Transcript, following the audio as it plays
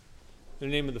In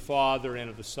the name of the Father,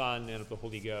 and of the Son, and of the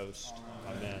Holy Ghost.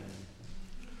 Amen.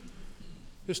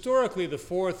 Historically, the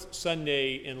fourth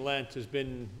Sunday in Lent has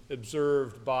been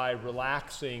observed by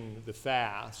relaxing the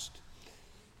fast.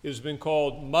 It has been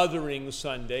called Mothering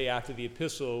Sunday after the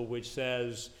epistle, which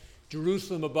says,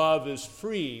 Jerusalem above is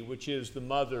free, which is the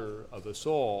mother of us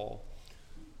all.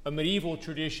 A medieval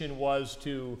tradition was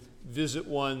to visit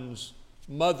one's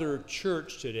mother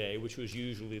church today, which was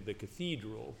usually the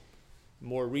cathedral. A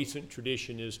more recent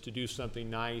tradition is to do something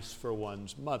nice for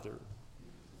one's mother.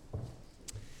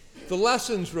 The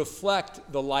lessons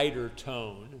reflect the lighter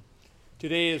tone.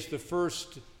 Today is the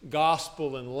first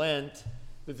gospel in Lent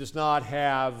that does not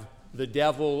have the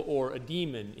devil or a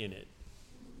demon in it.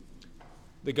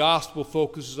 The gospel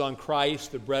focuses on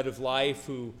Christ, the bread of life,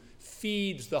 who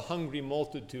feeds the hungry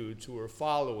multitudes who are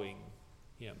following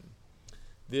him.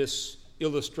 This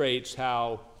illustrates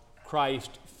how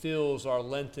Christ fills our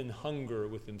Lenten hunger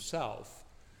with himself,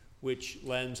 which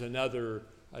lends another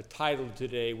title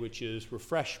today, which is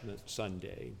Refreshment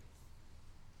Sunday.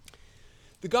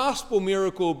 The gospel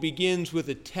miracle begins with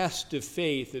a test of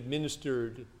faith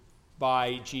administered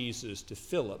by Jesus to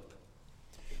Philip.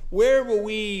 Where will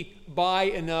we buy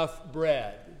enough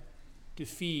bread to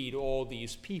feed all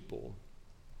these people?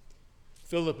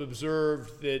 Philip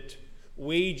observed that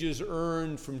wages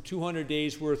earned from 200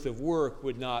 days' worth of work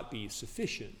would not be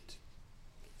sufficient.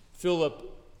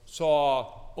 Philip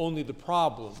saw only the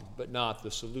problem, but not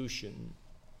the solution.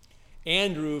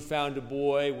 Andrew found a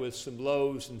boy with some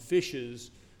loaves and fishes,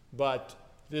 but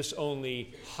this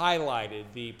only highlighted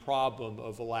the problem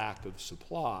of a lack of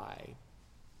supply.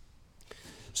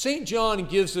 St. John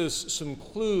gives us some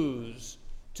clues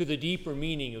to the deeper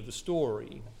meaning of the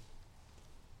story.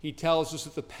 He tells us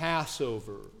that the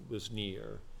Passover was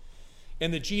near,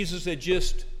 and that Jesus had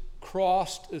just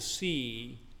crossed a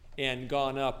sea and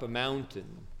gone up a mountain.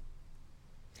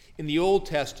 In the Old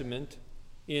Testament,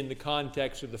 in the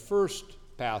context of the first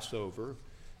Passover,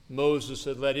 Moses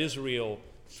had led Israel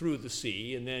through the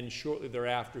sea, and then shortly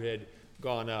thereafter had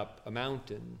gone up a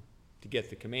mountain to get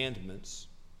the commandments.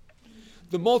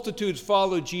 The multitudes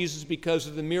followed Jesus because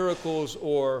of the miracles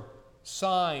or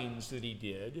signs that he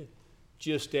did,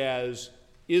 just as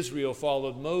Israel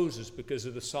followed Moses because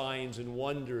of the signs and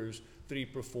wonders that he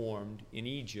performed in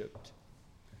Egypt.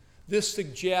 This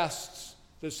suggests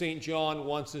that St. John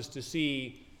wants us to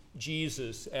see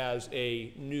Jesus as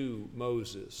a new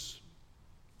Moses.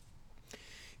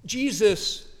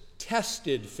 Jesus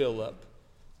tested Philip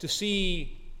to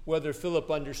see whether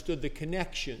Philip understood the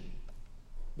connection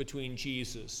between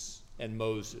Jesus and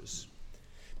Moses,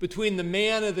 between the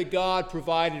manna that God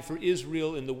provided for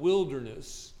Israel in the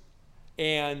wilderness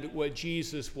and what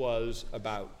Jesus was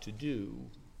about to do.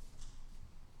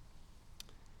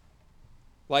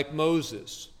 Like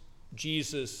Moses,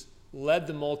 Jesus led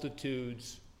the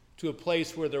multitudes to a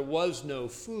place where there was no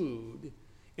food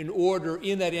in order,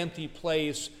 in that empty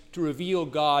place, to reveal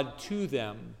God to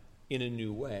them in a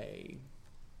new way.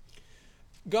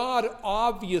 God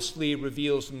obviously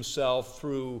reveals himself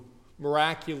through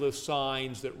miraculous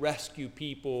signs that rescue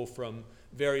people from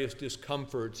various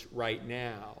discomforts right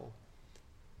now.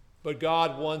 But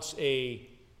God wants a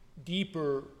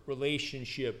deeper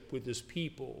relationship with his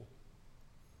people.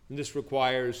 And this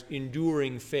requires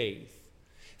enduring faith.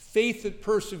 Faith that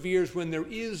perseveres when there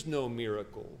is no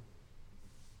miracle.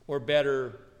 Or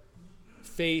better,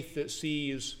 faith that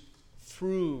sees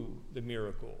through the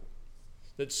miracle.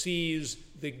 That sees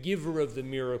the giver of the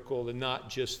miracle and not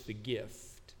just the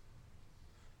gift.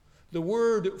 The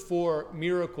word for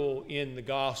miracle in the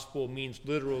gospel means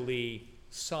literally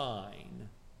sign.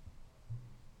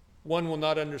 One will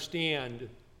not understand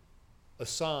a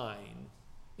sign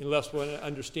unless one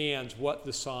understands what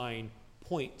the sign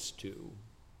points to.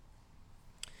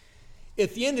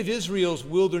 At the end of Israel's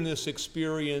wilderness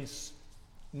experience,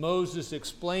 Moses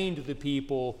explained to the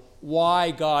people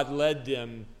why God led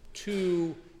them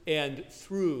to and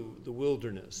through the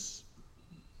wilderness.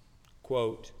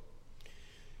 Quote,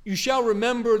 "You shall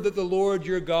remember that the Lord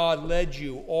your God led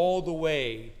you all the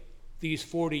way these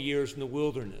 40 years in the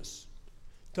wilderness,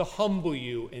 to humble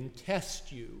you and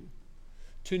test you,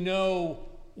 to know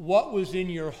what was in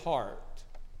your heart,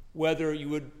 whether you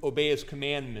would obey his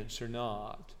commandments or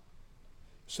not.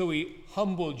 So he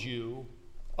humbled you,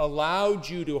 allowed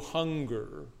you to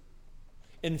hunger,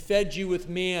 and fed you with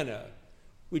manna,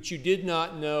 which you did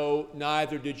not know,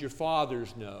 neither did your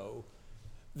fathers know,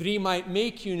 that he might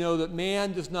make you know that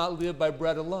man does not live by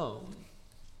bread alone,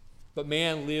 but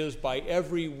man lives by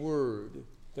every word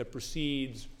that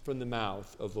proceeds from the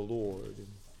mouth of the Lord."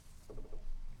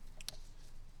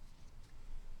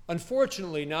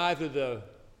 Unfortunately, neither the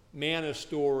manna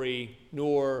story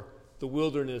nor the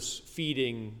wilderness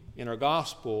feeding in our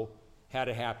gospel had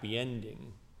a happy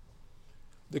ending.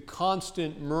 The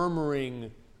constant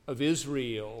murmuring of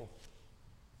Israel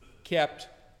kept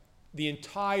the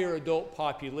entire adult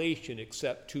population,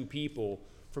 except 2 people,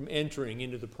 from entering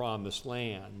into the promised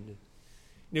land.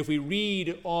 And if we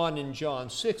read on in John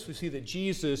 6, we see that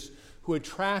Jesus, who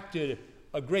attracted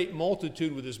a great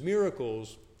multitude with his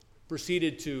miracles,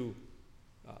 proceeded to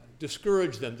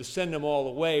discourage them, to send them all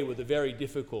away with a very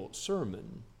difficult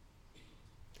sermon.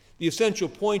 The essential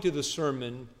point of the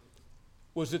sermon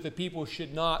was that the people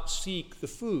should not seek the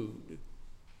food.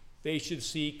 They should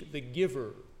seek the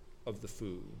giver of the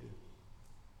food.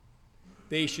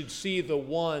 They should see the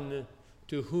one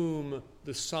to whom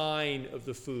the sign of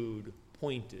the food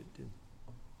pointed.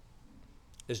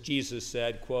 As Jesus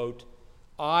said, quote,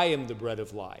 "I am the bread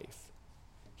of life.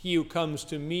 He who comes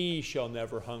to me shall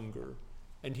never hunger,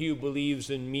 and he who believes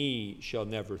in me shall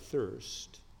never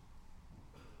thirst."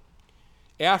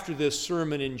 After this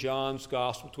sermon in John's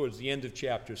Gospel, towards the end of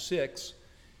chapter 6,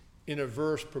 in a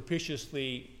verse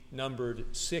propitiously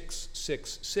numbered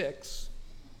 666,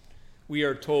 we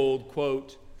are told,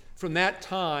 quote, "From that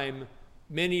time,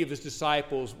 many of his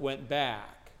disciples went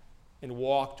back and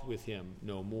walked with him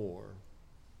no more."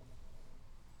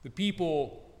 The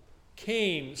people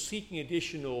came seeking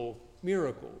additional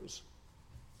miracles.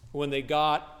 When they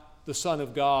got the Son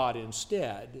of God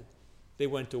instead, they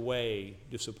went away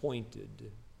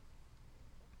disappointed.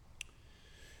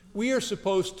 We are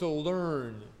supposed to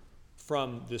learn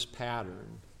from this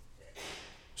pattern.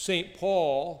 St.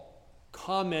 Paul,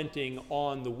 commenting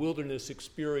on the wilderness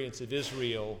experience of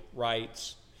Israel,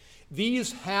 writes,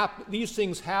 these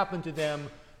things happen to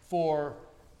them for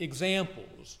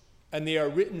examples, and they are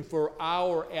written for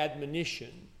our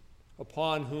admonition,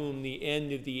 upon whom the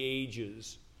end of the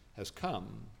ages has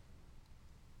come.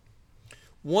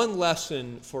 One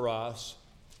lesson for us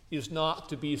is not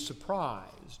to be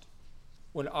surprised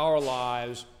when our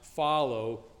lives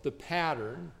follow the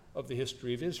pattern of the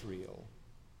history of Israel.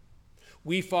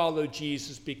 We follow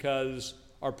Jesus because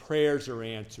our prayers are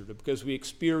answered, or because we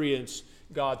experience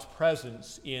God's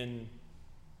presence in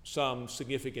some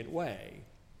significant way.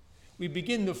 We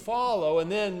begin to follow,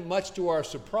 and then, much to our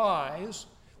surprise,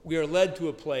 we are led to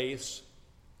a place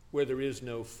where there is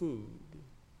no food.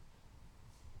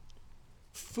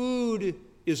 Food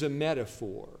is a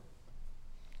metaphor.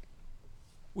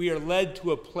 We are led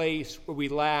to a place where we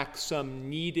lack some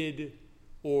needed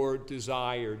or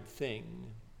desired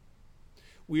thing.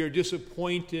 We are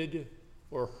disappointed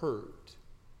or hurt.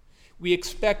 We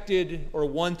expected or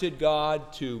wanted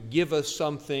God to give us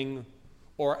something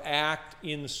or act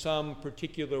in some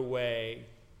particular way,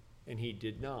 and he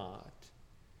did not.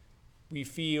 We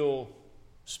feel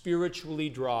spiritually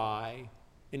dry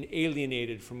and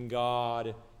alienated from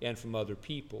God and from other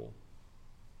people.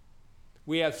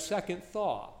 We have second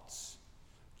thoughts,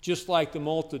 just like the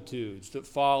multitudes that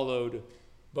followed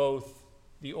both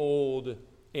the old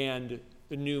and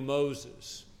the new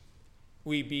Moses.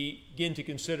 We begin to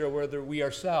consider whether we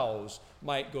ourselves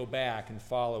might go back and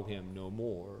follow him no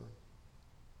more.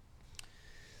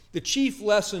 The chief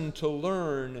lesson to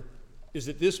learn is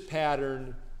that this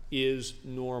pattern is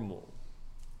normal.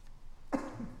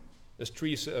 As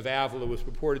Teresa of Avila was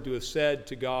purported to have said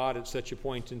to God at such a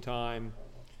point in time,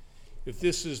 "If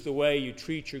this is the way you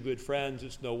treat your good friends,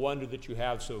 it's no wonder that you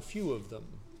have so few of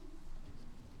them."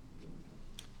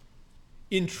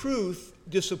 In truth,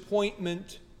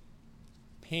 disappointment,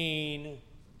 pain,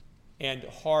 and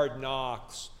hard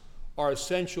knocks are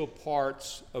essential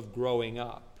parts of growing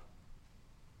up.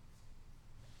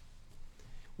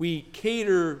 We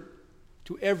cater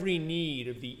to every need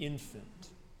of the infant,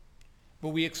 but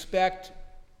we expect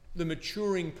the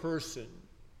maturing person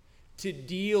to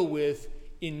deal with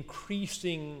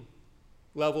increasing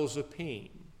levels of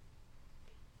pain,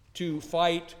 to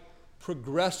fight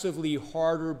progressively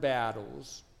harder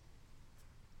battles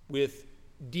with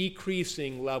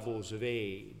decreasing levels of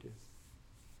aid.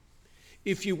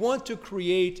 If you want to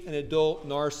create an adult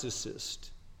narcissist,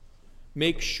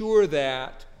 make sure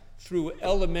that through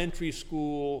elementary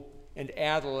school and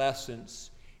adolescence,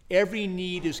 every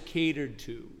need is catered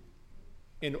to,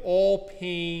 and all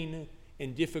pain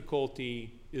and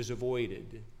difficulty is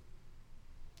avoided.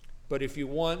 But if you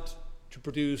want to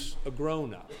produce a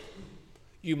grown-up,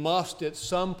 you must at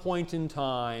some point in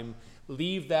time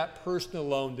leave that person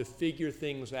alone to figure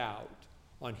things out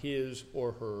on his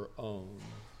or her own.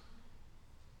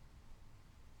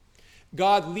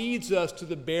 God leads us to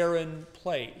the barren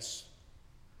place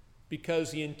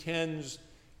because he intends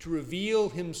to reveal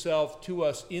himself to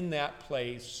us in that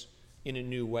place in a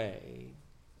new way.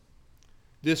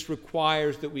 This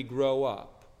requires that we grow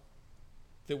up,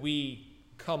 that we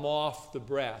come off the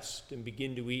breast and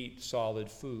begin to eat solid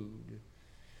food,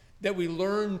 that we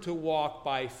learn to walk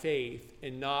by faith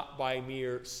and not by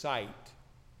mere sight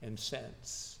and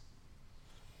sense.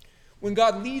 When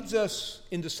God leads us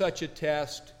into such a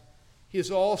test, he is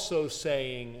also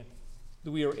saying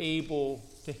that we are able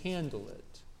to handle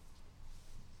it.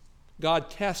 God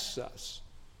tests us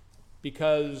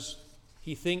because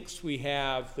he thinks we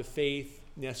have the faith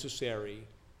necessary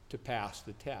to pass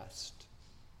the test.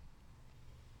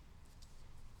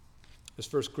 As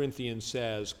 1 Corinthians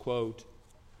says, quote,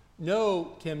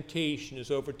 "No temptation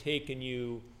has overtaken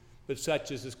you, but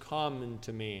such as is common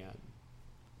to man.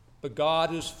 But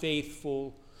God is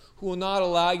faithful, who will not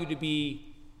allow you to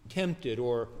be tempted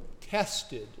or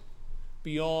tested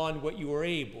beyond what you are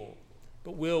able,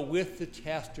 but will, with the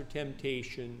test or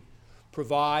temptation,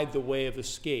 provide the way of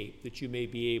escape that you may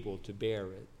be able to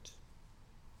bear it."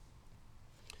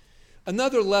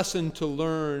 Another lesson to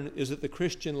learn is that the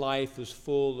Christian life is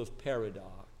full of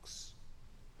paradox.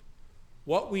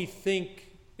 What we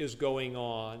think is going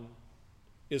on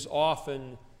is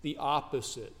often the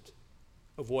opposite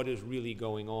of what is really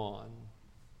going on.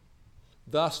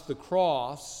 Thus, the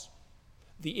cross,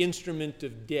 the instrument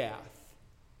of death,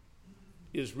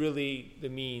 is really the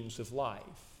means of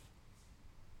life.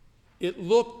 It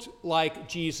looked like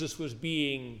Jesus was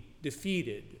being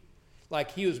defeated,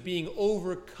 like he was being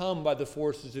overcome by the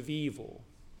forces of evil.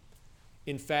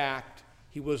 In fact,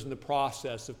 he was in the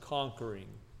process of conquering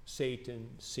Satan,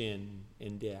 sin,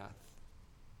 and death.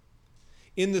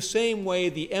 In the same way,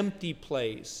 the empty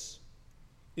place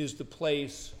is the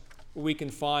place where we can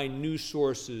find new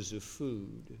sources of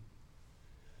food.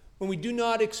 When we do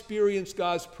not experience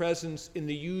God's presence in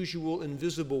the usual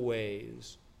invisible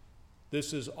ways,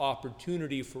 this is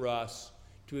opportunity for us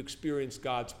to experience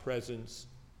God's presence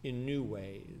in new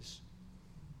ways.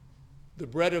 The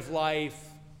bread of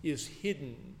life is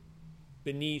hidden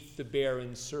beneath the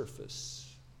barren surface.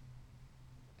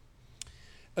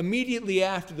 Immediately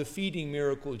after the feeding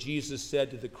miracle, Jesus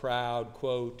said to the crowd,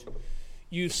 quote,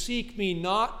 "You seek me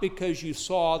not because you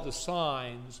saw the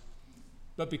signs,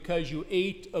 but because you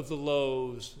ate of the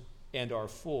loaves and are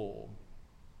full.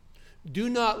 Do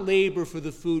not labor for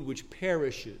the food which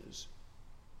perishes,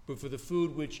 but for the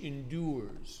food which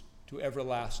endures to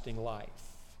everlasting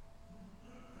life."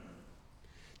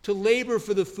 To labor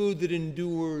for the food that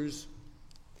endures,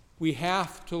 we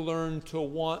have to learn to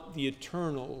want the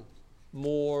eternal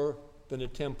more than the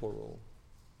temporal.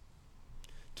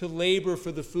 To labor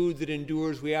for the food that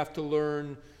endures, we have to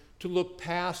learn to look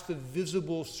past the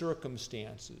visible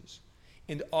circumstances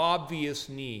and obvious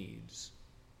needs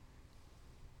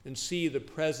and see the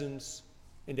presence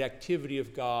and activity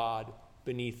of God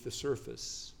beneath the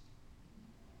surface.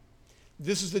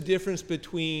 This is the difference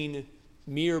between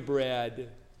mere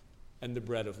bread and the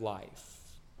bread of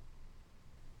life.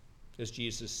 As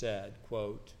Jesus said,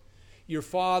 quote, "Your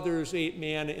fathers ate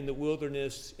manna in the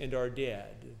wilderness and are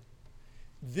dead.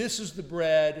 This is the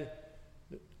bread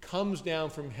that comes down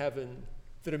from heaven,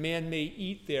 that a man may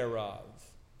eat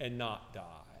thereof and not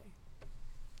die."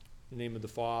 In the name of the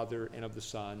Father, and of the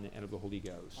Son, and of the Holy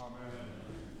Ghost.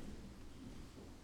 Amen.